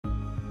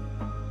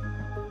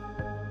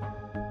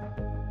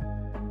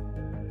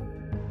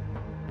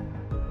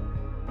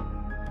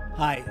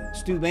Hi,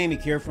 Stu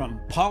Bamick here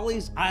from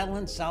Pawleys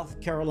Island, South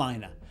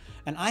Carolina,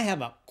 and I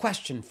have a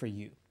question for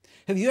you.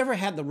 Have you ever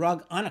had the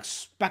rug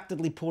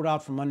unexpectedly pulled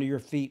out from under your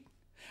feet?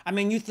 I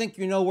mean, you think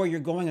you know where you're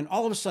going, and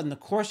all of a sudden the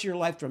course of your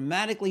life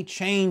dramatically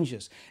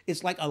changes.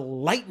 It's like a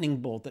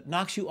lightning bolt that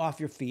knocks you off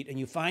your feet, and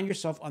you find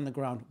yourself on the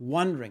ground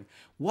wondering,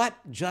 what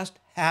just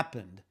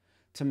happened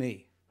to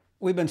me?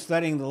 We've been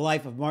studying the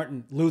life of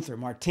Martin Luther,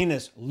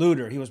 Martinus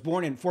Luther. He was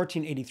born in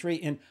 1483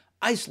 in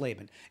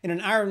Eisleben. In an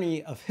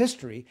irony of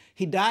history,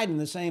 he died in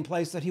the same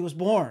place that he was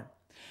born.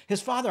 His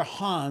father,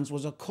 Hans,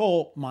 was a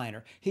coal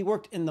miner. He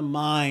worked in the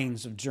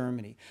mines of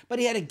Germany, but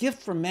he had a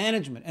gift for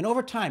management. And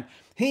over time,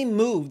 he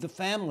moved the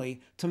family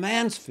to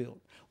Mansfield,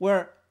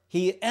 where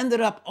he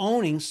ended up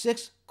owning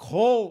 6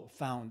 coal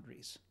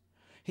foundries.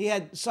 He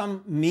had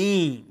some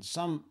means,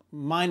 some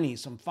money,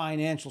 some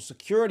financial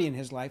security in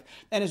his life,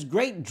 and his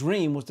great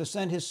dream was to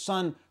send his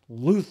son,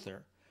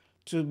 Luther,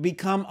 to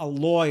become a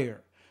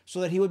lawyer so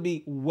that he would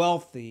be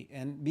wealthy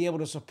and be able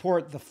to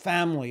support the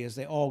family as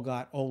they all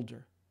got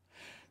older.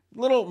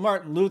 Little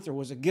Martin Luther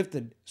was a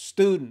gifted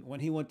student when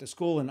he went to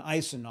school in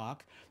Eisenach,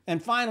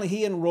 and finally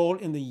he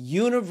enrolled in the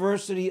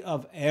University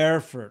of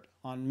Erfurt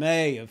on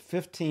May of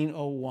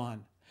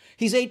 1501.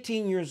 He's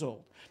 18 years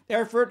old.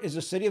 Erfurt is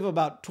a city of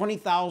about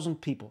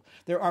 20,000 people.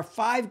 There are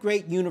 5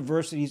 great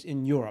universities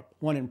in Europe,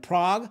 one in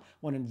Prague,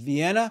 one in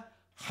Vienna,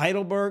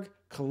 Heidelberg,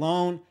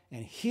 Cologne,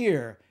 and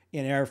here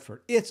in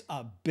Erfurt. It's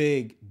a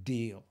big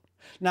deal.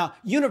 Now,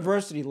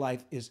 university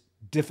life is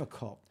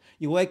difficult.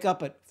 You wake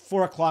up at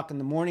 4 o'clock in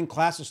the morning,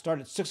 classes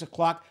start at 6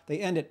 o'clock, they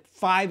end at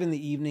 5 in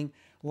the evening,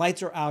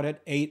 lights are out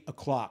at 8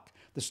 o'clock.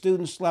 The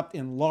students slept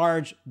in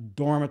large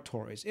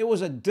dormitories. It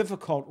was a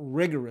difficult,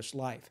 rigorous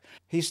life.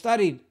 He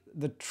studied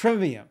the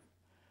Trivium.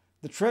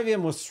 The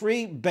Trivium was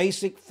 3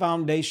 basic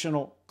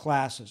foundational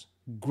classes: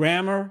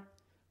 grammar,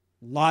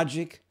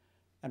 logic,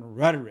 and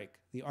rhetoric,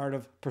 the art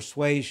of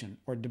persuasion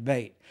or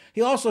debate.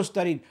 He also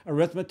studied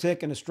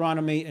arithmetic and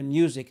astronomy and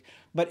music,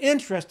 but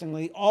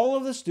interestingly, all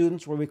of the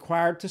students were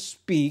required to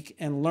speak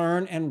and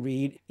learn and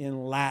read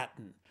in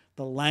Latin,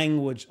 the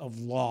language of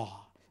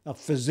law, of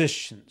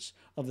physicians,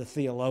 of the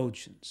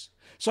theologians.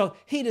 So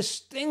he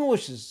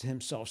distinguishes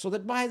himself so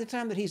that by the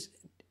time that he's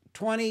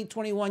 20,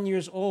 21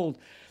 years old,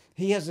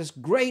 he has this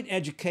great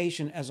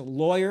education as a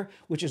lawyer,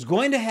 which is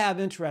going to have,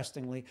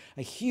 interestingly,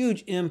 a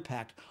huge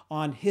impact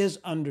on his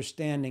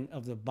understanding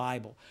of the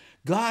Bible.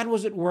 God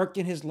was at work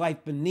in his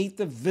life beneath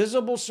the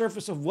visible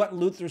surface of what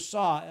Luther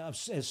saw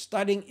as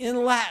studying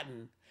in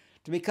Latin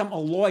to become a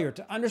lawyer,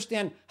 to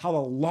understand how the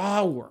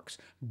law works.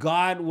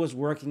 God was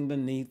working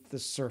beneath the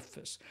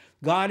surface.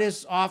 God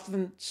is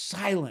often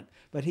silent,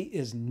 but he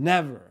is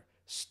never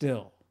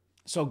still.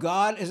 So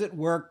God is at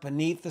work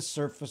beneath the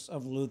surface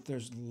of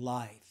Luther's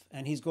life,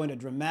 and he's going to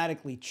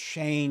dramatically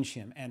change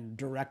him and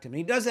direct him. And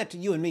he does that to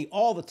you and me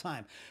all the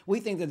time.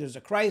 We think that there's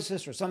a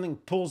crisis or something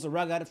pulls the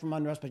rug out from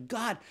under us, but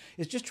God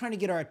is just trying to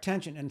get our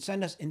attention and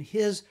send us in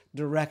his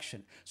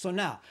direction. So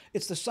now,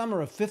 it's the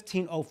summer of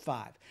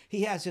 1505.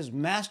 He has his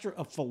Master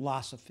of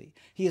Philosophy.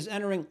 He is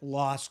entering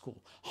law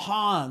school.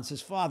 Hans,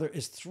 his father,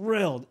 is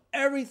thrilled.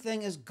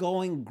 Everything is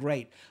going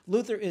great.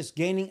 Luther is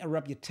gaining a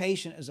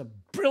reputation as a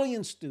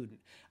brilliant student,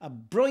 a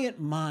brilliant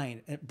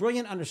mind, a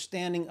brilliant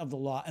understanding of the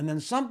law. And then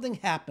something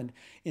happened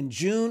in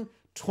June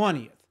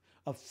 20th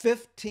of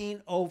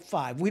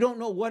 1505. We don't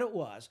know what it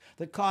was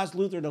that caused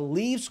Luther to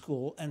leave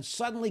school and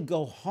suddenly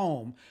go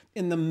home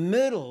in the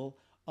middle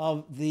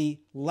of the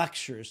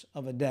lectures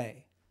of a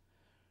day.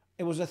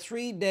 It was a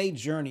 3-day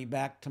journey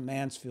back to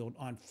Mansfield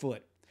on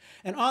foot.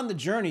 And on the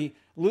journey,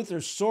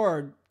 Luther's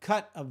sword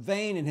cut a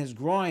vein in his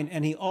groin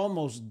and he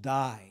almost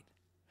died.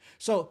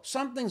 So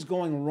something's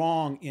going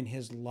wrong in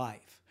his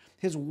life.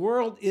 His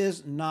world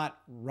is not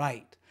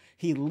right.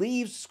 He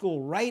leaves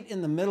school right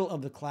in the middle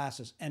of the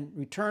classes and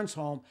returns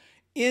home,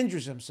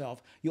 injures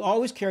himself. You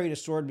always carried a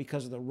sword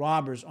because of the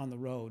robbers on the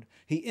road.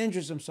 He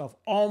injures himself,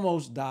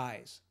 almost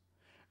dies.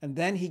 And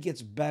then he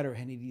gets better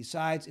and he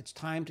decides it's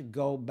time to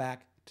go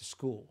back to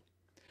school.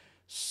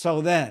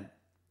 So then,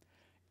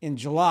 in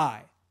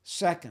July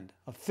 2nd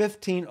of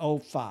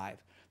 1505,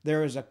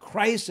 there is a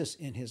crisis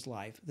in his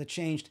life that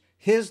changed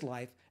his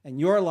life and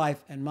your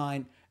life and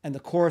mine and the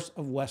course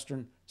of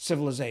Western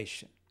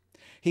civilization.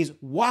 He's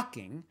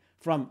walking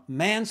from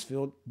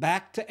Mansfield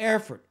back to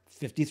Erfurt,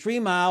 53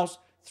 miles,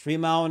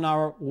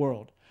 3-mile-an-hour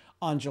world.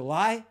 On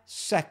July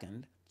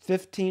 2nd,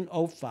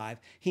 1505,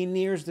 he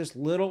nears this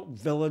little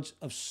village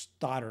of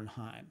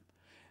Stotternheim.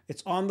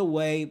 It's on the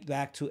way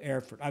back to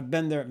Erfurt. I've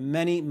been there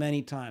many,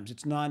 many times.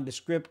 It's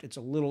nondescript. It's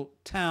a little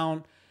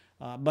town,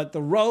 but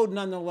the road,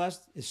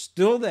 nonetheless, is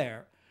still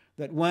there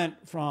that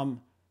went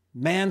from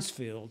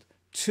Mansfield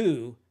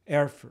to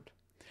Erfurt.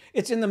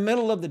 It's in the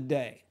middle of the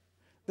day.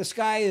 The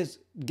sky is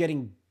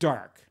getting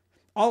dark.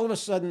 All of a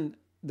sudden,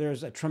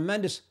 there's a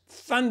tremendous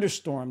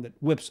thunderstorm that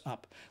whips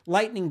up.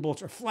 Lightning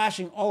bolts are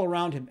flashing all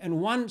around him, and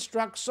one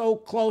struck so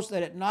close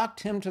that it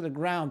knocked him to the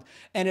ground,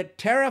 and it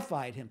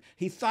terrified him.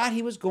 He thought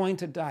he was going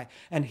to die.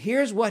 And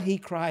here's what he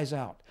cries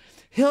out: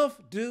 Hilf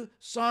du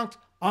Sankt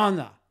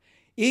Anna,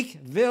 ich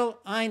will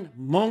ein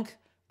Monk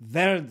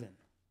werden.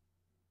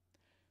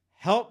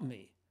 Help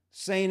me,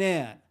 St.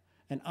 Anne,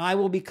 and I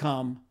will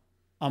become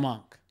a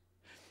monk.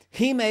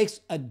 He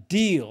makes a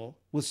deal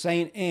with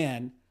St.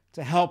 Anne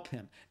to help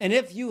him. And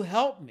if you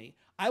help me,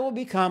 I will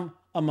become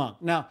a monk.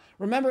 Now,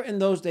 remember in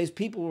those days,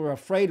 people were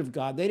afraid of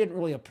God. They didn't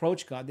really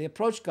approach God. They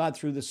approached God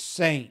through the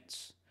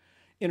saints,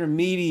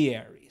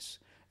 intermediaries.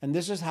 And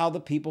this is how the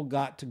people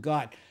got to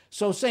God.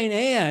 So St.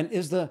 Anne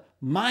is the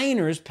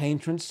miners'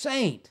 patron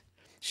saint.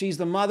 She's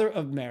the mother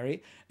of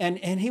Mary. And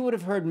he would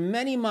have heard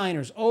many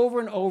miners over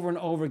and over and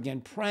over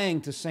again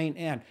praying to St.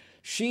 Anne.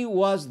 She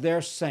was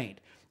their saint.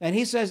 And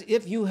he says,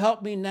 if you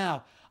help me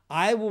now,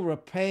 I will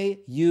repay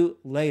you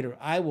later.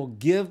 I will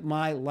give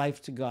my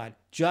life to God.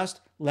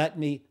 Just let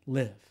me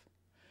live.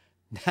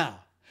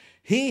 Now,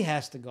 he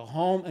has to go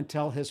home and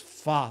tell his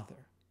father.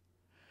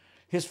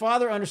 His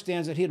father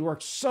understands that he had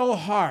worked so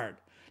hard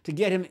to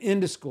get him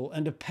into school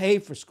and to pay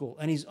for school.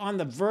 And he's on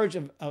the verge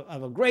of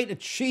a great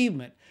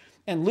achievement.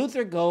 And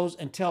Luther goes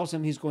and tells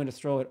him he's going to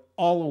throw it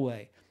all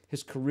away.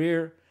 His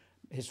career,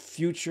 his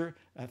future,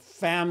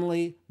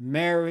 family,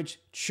 marriage,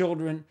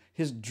 children,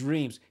 his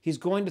dreams. He's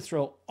going to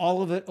throw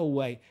all of it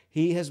away.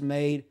 He has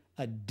made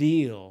a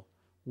deal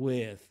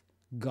with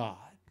God.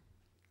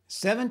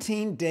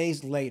 17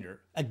 days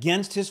later,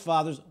 against his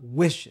father's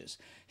wishes,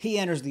 he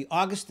enters the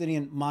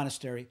Augustinian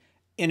monastery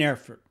in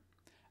Erfurt,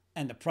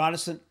 and the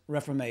Protestant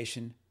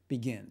Reformation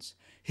begins.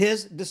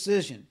 His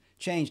decision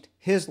changed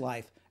his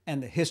life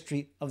and the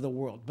history of the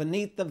world.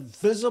 Beneath the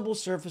visible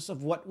surface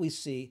of what we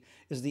see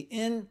is the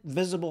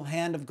invisible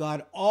hand of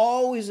God,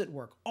 always at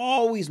work,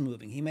 always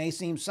moving. He may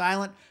seem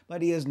silent,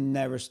 but he is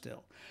never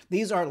still.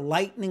 These are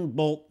lightning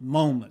bolt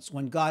moments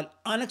when God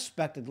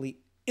unexpectedly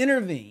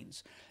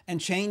intervenes and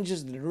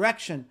changes the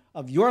direction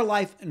of your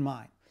life and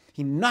mine.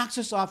 He knocks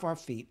us off our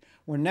feet.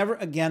 We're never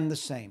again the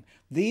same.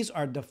 These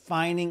are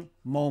defining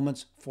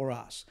moments for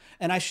us.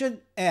 And I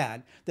should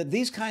add that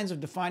these kinds of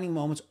defining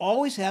moments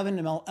always have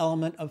an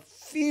element of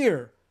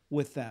fear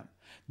with them.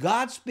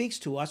 God speaks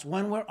to us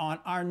when we're on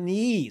our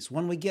knees,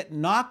 when we get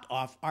knocked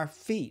off our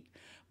feet.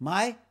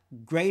 My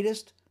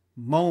greatest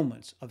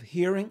moments of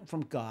hearing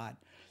from God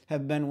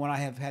have been when I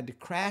have had to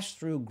crash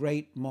through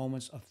great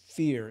moments of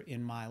fear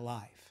in my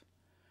life.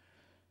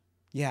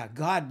 Yeah,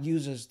 God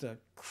uses the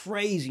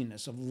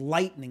craziness of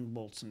lightning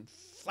bolts and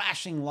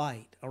flashing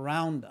light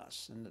around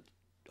us and the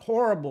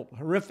horrible,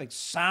 horrific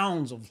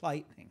sounds of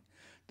lightning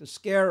to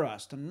scare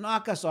us, to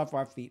knock us off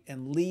our feet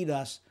and lead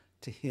us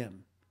to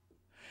Him.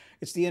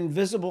 It's the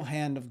invisible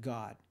hand of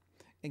God,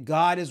 and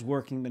God is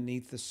working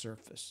beneath the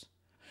surface.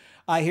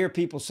 I hear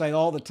people say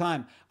all the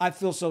time, I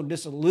feel so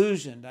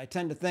disillusioned. I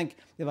tend to think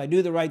if I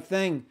do the right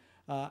thing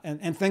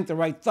and think the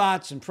right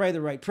thoughts and pray the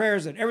right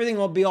prayers, that everything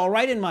will be all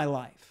right in my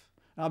life.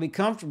 I'll be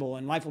comfortable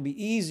and life will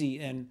be easy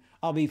and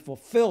I'll be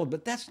fulfilled.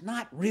 But that's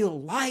not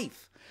real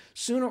life.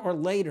 Sooner or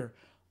later,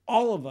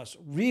 all of us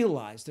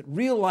realize that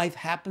real life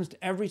happens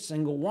to every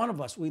single one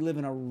of us. We live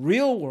in a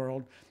real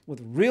world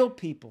with real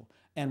people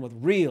and with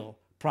real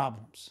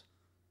problems.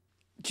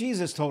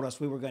 Jesus told us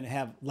we were going to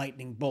have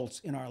lightning bolts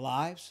in our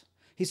lives.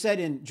 He said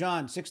in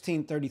John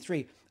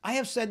 16:33, I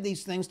have said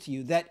these things to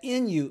you, that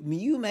in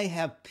you may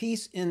have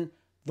peace in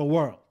the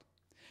world.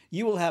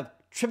 You will have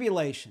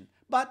tribulation,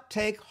 but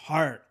take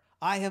heart.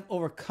 I have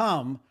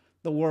overcome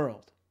the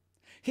world.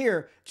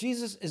 Here,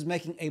 Jesus is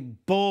making a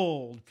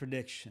bold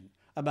prediction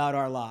about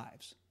our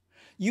lives.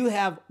 You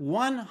have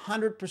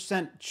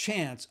 100%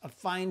 chance of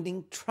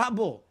finding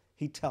trouble,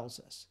 he tells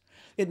us.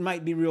 It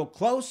might be real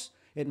close,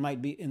 it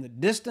might be in the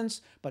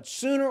distance, but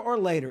sooner or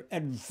later,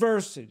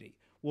 adversity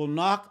will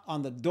knock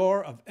on the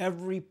door of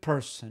every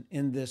person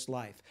in this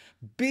life.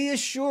 Be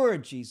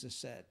assured, Jesus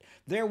said,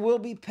 there will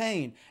be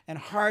pain and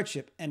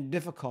hardship and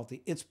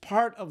difficulty. It's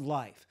part of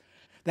life.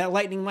 That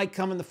lightning might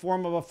come in the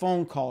form of a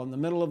phone call in the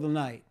middle of the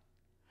night.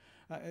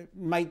 It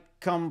might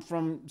come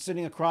from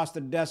sitting across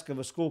the desk of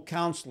a school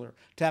counselor,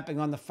 tapping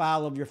on the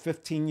file of your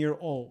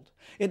 15-year-old.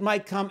 It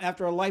might come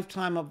after a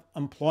lifetime of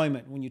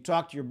employment when you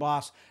talk to your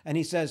boss and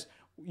he says,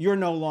 you're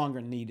no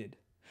longer needed.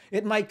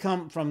 It might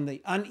come from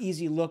the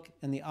uneasy look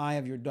in the eye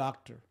of your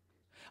doctor.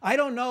 I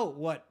don't know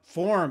what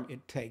form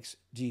it takes,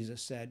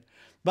 Jesus said,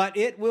 but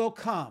it will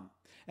come.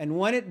 And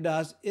when it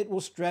does, it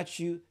will stretch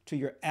you to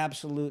your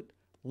absolute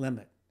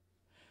limit.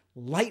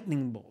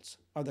 Lightning bolts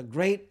are the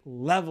great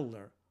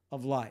leveler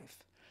of life.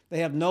 They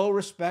have no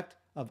respect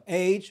of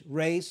age,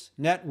 race,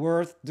 net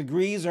worth,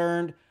 degrees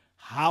earned,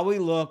 how we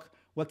look,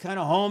 what kind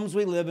of homes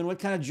we live in, what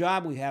kind of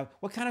job we have,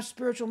 what kind of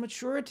spiritual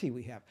maturity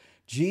we have.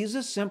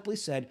 Jesus simply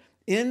said,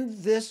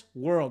 in this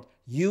world,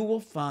 you will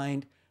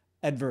find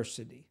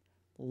adversity,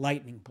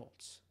 lightning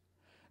bolts.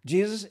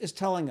 Jesus is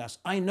telling us,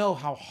 I know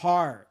how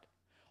hard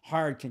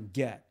can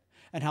get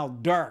and how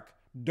dark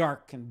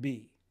can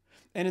be.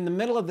 And in the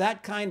middle of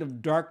that kind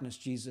of darkness,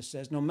 Jesus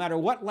says, no matter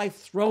what life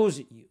throws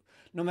at you,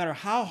 no matter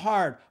how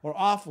hard or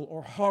awful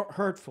or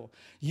hurtful,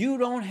 you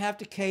don't have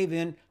to cave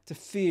in to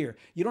fear.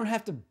 You don't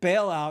have to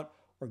bail out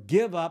or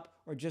give up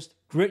or just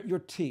grit your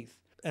teeth,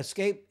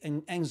 escape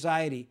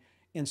anxiety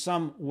in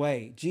some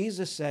way.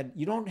 Jesus said,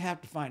 you don't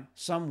have to find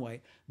some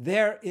way.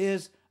 There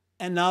is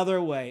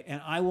another way.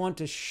 And I want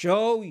to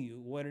show you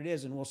what it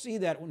is. And we'll see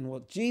that in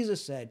what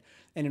Jesus said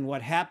and in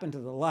what happened to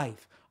the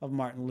life of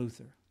Martin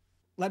Luther.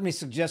 Let me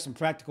suggest some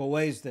practical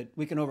ways that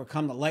we can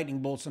overcome the lightning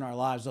bolts in our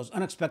lives, those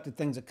unexpected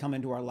things that come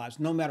into our lives,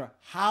 no matter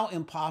how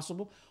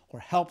impossible or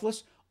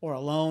helpless or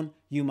alone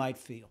you might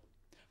feel.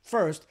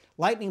 First,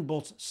 lightning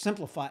bolts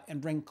simplify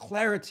and bring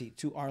clarity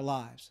to our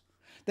lives.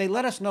 They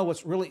let us know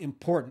what's really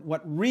important,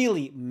 what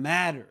really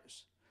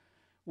matters,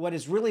 what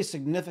is really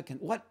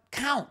significant, what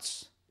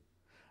counts.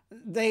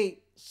 They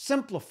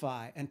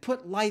simplify and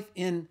put life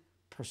in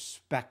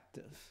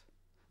perspective.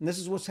 And this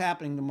is what's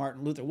happening to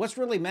Martin Luther. What's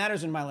really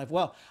matters in my life?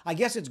 Well, I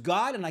guess it's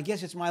God, and I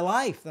guess it's my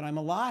life, that I'm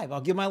alive. I'll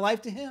give my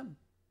life to Him.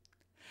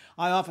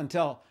 I often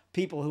tell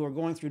people who are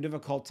going through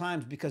difficult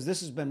times, because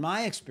this has been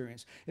my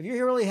experience, if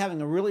you're really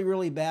having a really,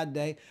 really bad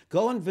day,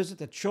 go and visit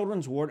the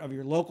children's ward of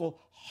your local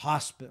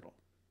hospital.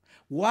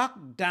 Walk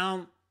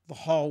down the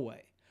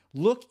hallway.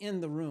 Look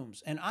in the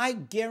rooms, and I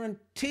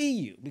guarantee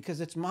you,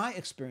 because it's my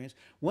experience,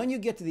 when you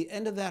get to the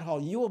end of that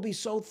hall, you will be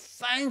so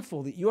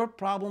thankful that your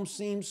problem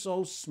seems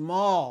so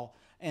small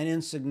and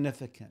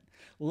insignificant.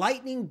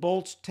 Lightning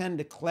bolts tend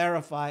to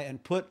clarify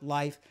and put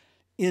life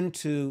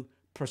into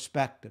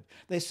perspective.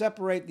 They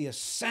separate the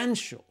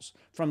essentials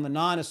from the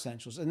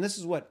non-essentials, and this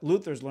is what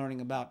Luther's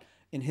learning about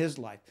in his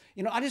life.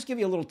 I'll just give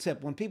you a little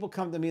tip. When people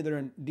come to me that are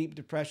in deep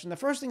depression, the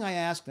first thing I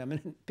ask them,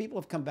 and people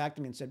have come back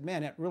to me and said,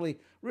 man, that really,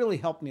 really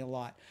helped me a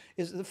lot,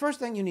 is the first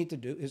thing you need to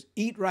do is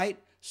eat right,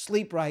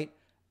 sleep right,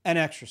 and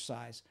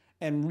exercise,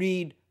 and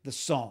read the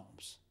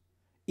Psalms.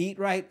 Eat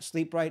right,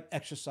 sleep right,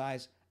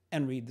 exercise,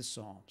 and read the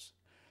Psalms.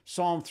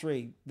 Psalm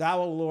 3,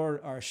 Thou, O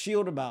Lord, are a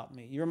shield about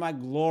me. You're my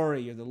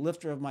glory. You're the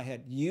lifter of my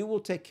head. You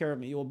will take care of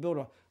me. You will build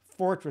a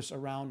fortress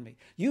around me.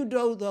 You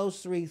do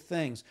those three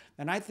things,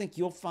 and I think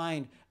you'll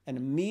find an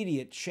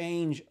immediate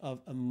change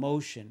of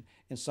emotion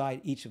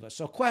inside each of us.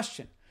 So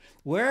question,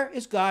 where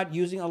is God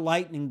using a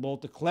lightning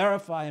bolt to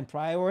clarify and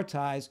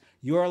prioritize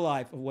your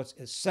life of what's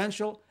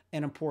essential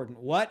and important?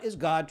 What is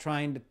God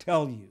trying to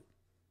tell you?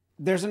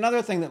 There's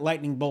another thing that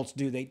lightning bolts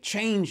do. They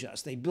change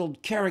us. They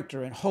build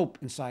character and hope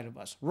inside of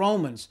us.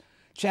 Romans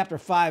chapter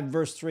 5,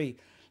 verse 3.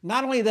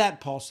 Not only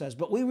that, Paul says,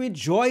 but we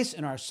rejoice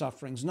in our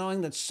sufferings,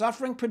 knowing that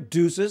suffering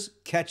produces,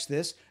 catch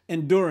this,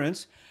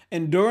 endurance.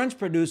 Endurance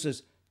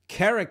produces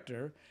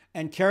character,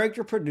 and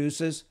character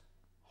produces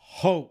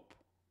hope.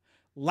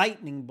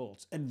 Lightning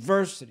bolts,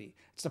 adversity.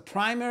 It's the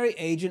primary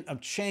agent of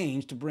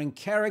change to bring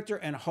character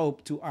and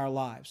hope to our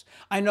lives.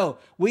 I know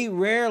we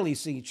rarely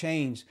see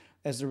change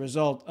as a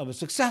result of a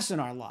success in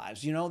our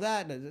lives. You know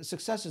that?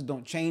 Successes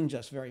don't change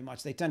us very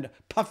much. They tend to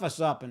puff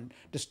us up and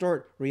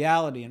distort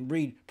reality and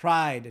breed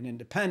pride and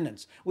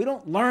independence. We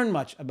don't learn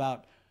much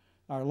about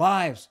our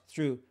lives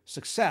through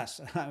success.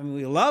 I mean,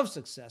 we love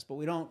success, but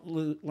we don't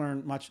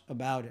learn much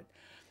about it.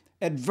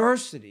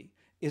 Adversity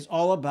is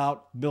all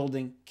about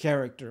building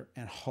character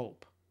and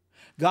hope.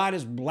 God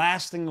is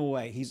blasting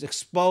away. He's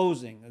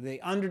exposing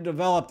the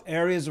underdeveloped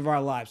areas of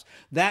our lives.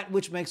 That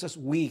which makes us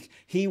weak,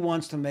 He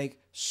wants to make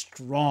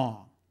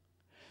strong.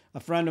 A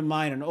friend of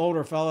mine, an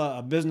older fella,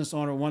 a business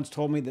owner, once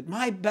told me that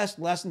my best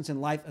lessons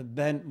in life have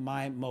been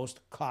my most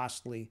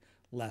costly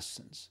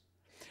lessons.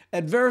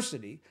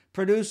 Adversity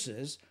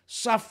produces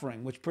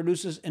suffering, which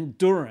produces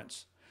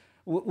endurance,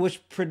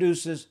 which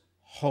produces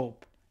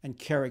hope and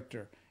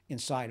character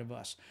inside of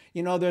us.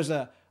 There's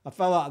a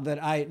fellow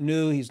that I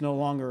knew, he's no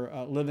longer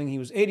living. He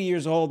was 80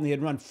 years old and he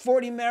had run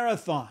 40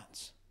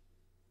 marathons.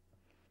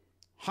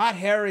 Hot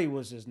Harry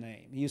was his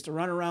name. He used to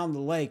run around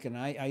the lake, and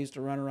I used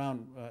to run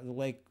around the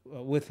lake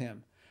with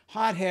him.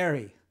 Hot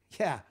Harry,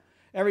 yeah,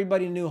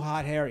 everybody knew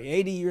Hot Harry,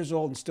 80 years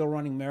old and still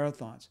running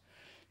marathons.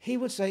 He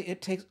would say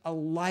it takes a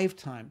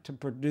lifetime to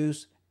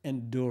produce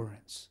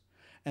endurance,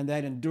 and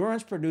that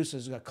endurance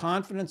produces a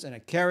confidence and a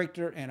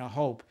character and a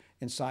hope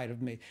inside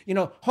of me.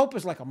 Hope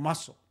is like a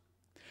muscle.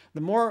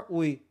 The more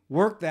we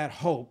work that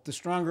hope, the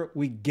stronger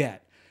we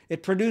get.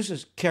 It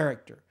produces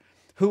character,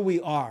 who we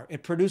are.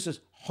 It produces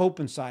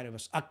hope inside of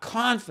us, a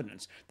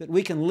confidence that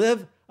we can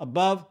live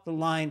above the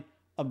line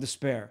of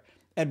despair.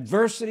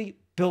 Adversity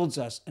builds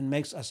us and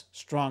makes us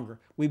stronger.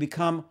 We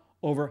become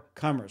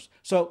overcomers.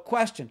 So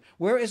question,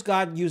 where is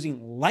God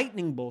using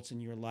lightning bolts in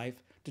your life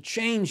to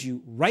change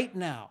you right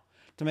now,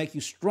 to make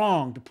you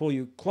strong, to pull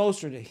you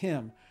closer to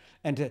Him,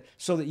 and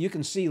so that you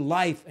can see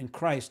life in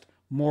Christ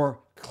more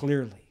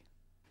clearly?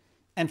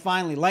 And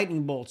finally,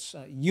 lightning bolts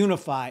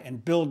unify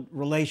and build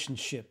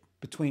relationship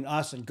between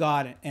us and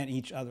God and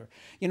each other.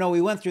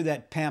 We went through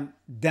that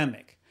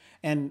pandemic,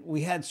 and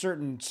we had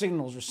certain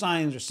signals or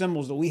signs or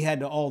symbols that we had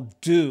to all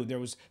do. There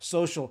was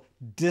social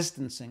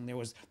distancing. There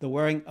was the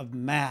wearing of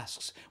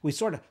masks. We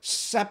sort of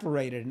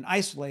separated and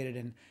isolated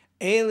and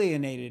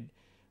alienated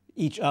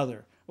each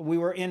other. We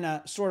were in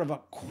a sort of a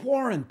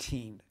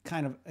quarantined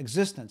kind of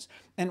existence.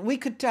 And we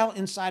could tell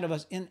inside of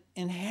us,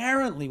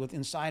 inherently within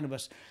inside of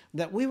us,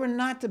 that we were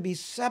not to be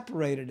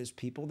separated as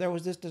people. There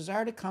was this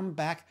desire to come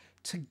back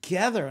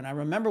together. And I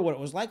remember what it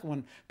was like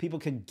when people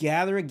could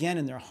gather again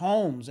in their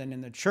homes and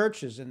in their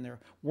churches and their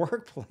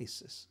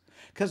workplaces.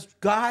 Because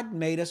God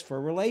made us for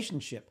a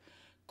relationship.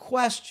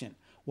 question.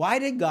 Why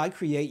did God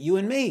create you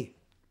and me?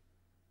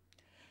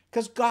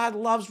 Because God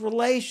loves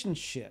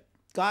relationship.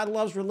 God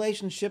loves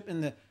relationship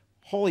in the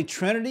Holy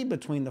Trinity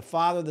between the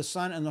Father, the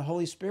Son, and the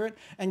Holy Spirit.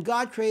 And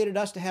God created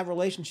us to have a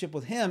relationship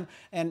with Him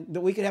and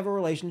that we could have a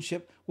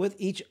relationship with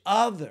each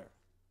other.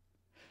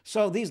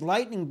 So these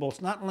lightning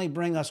bolts not only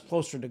bring us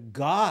closer to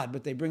God,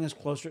 but they bring us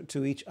closer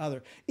to each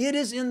other. It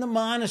is in the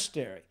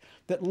monastery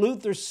that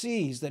Luther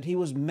sees that he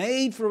was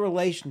made for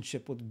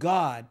relationship with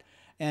God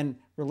and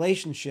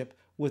relationship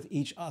with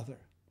each other.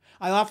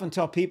 I often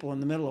tell people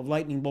in the middle of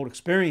lightning bolt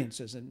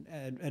experiences and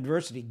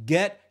adversity,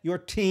 get your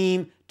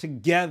team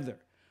together.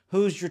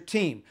 Who's your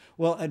team?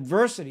 Well,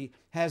 adversity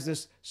has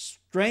this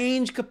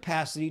strange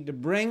capacity to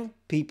bring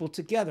people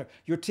together.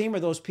 Your team are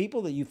those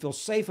people that you feel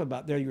safe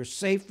about. They're your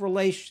safe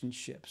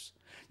relationships.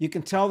 You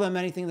can tell them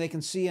anything, they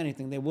can see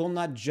anything. They will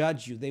not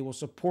judge you. They will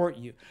support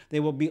you. They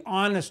will be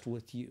honest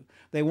with you.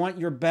 They want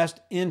your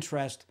best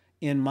interest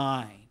in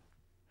mind.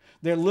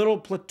 They're little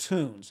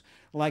platoons,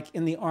 like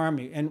in the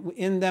army, and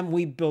in them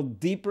we build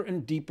deeper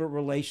and deeper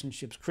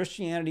relationships.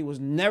 Christianity was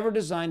never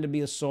designed to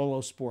be a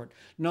solo sport.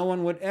 No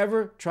one would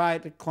ever try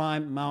to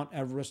climb Mount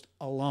Everest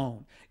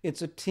alone.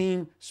 It's a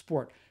team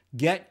sport.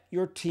 Get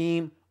your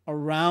team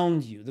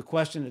around you. The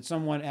question that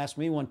someone asked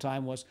me one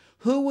time was,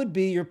 who would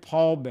be your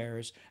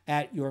pallbearers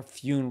at your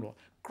funeral?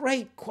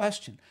 Great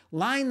question.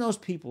 Line those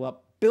people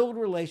up. Build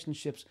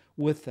relationships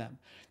with them.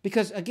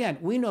 Because again,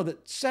 we know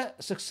that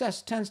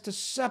success tends to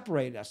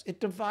separate us. It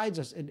divides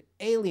us. It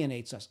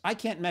alienates us. I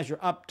can't measure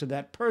up to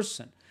that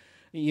person.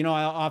 You know,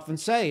 I often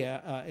say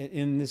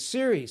in this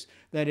series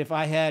that if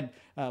I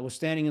was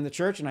standing in the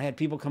church and I had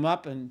people come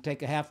up and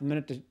take a half a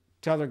minute to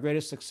tell their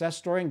greatest success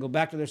story and go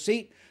back to their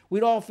seat,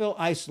 we'd all feel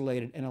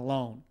isolated and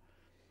alone.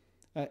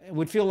 It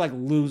would feel like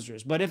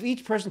losers. But if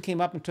each person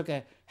came up and took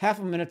a half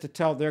a minute to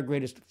tell their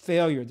greatest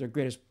failure, their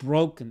greatest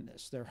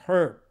brokenness, their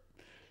hurt,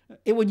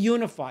 it would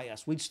unify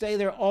us. We'd stay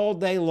there all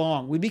day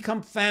long. We'd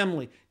become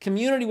family.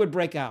 Community would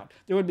break out.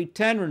 There would be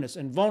tenderness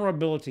and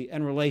vulnerability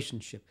and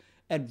relationship.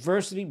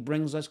 Adversity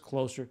brings us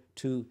closer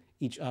to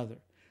each other.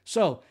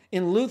 So,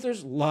 in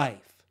Luther's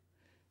life,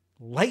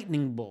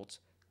 lightning bolts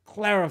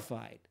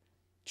clarified,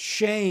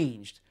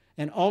 changed,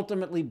 and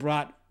ultimately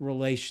brought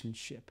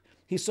relationship.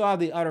 He saw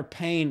the utter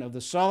pain of the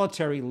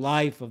solitary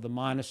life of the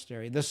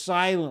monastery, the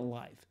silent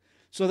life,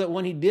 so that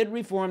when he did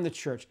reform the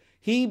church,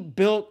 he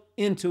built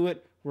into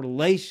it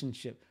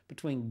relationship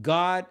between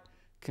God,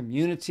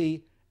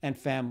 community, and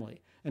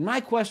family. And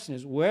my question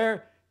is,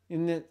 where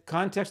in the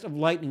context of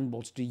lightning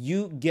bolts do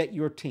you get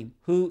your team?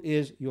 Who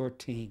is your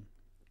team?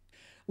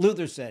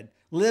 Luther said,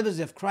 live as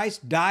if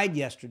Christ died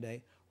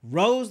yesterday,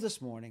 rose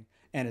this morning,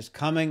 and is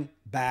coming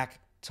back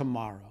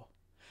tomorrow.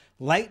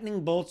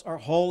 Lightning bolts are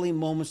holy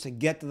moments to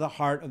get to the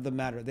heart of the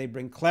matter. They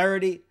bring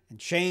clarity and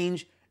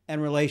change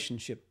and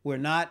relationship. We're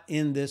not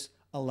in this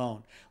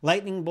alone.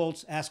 Lightning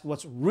bolts ask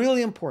what's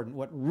really important,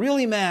 what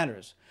really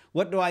matters.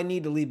 What do I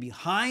need to leave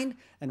behind,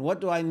 and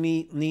what do I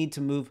need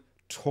to move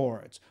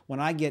towards when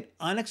I get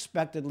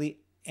unexpectedly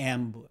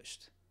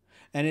ambushed?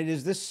 And it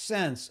is this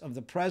sense of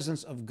the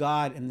presence of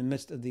God in the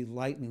midst of these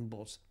lightning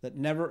bolts that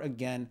never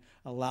again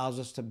allows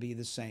us to be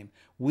the same.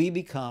 We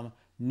become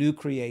new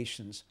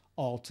creations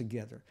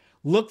altogether.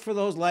 Look for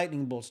those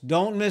lightning bolts.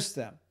 Don't miss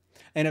them.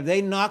 And if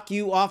they knock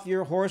you off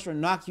your horse or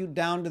knock you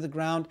down to the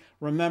ground,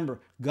 remember,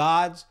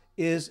 God's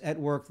is at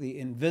work. The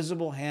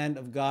invisible hand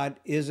of God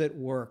is at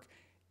work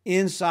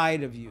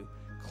inside of you,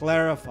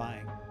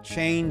 clarifying,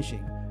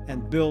 changing,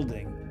 and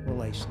building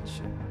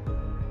relationship.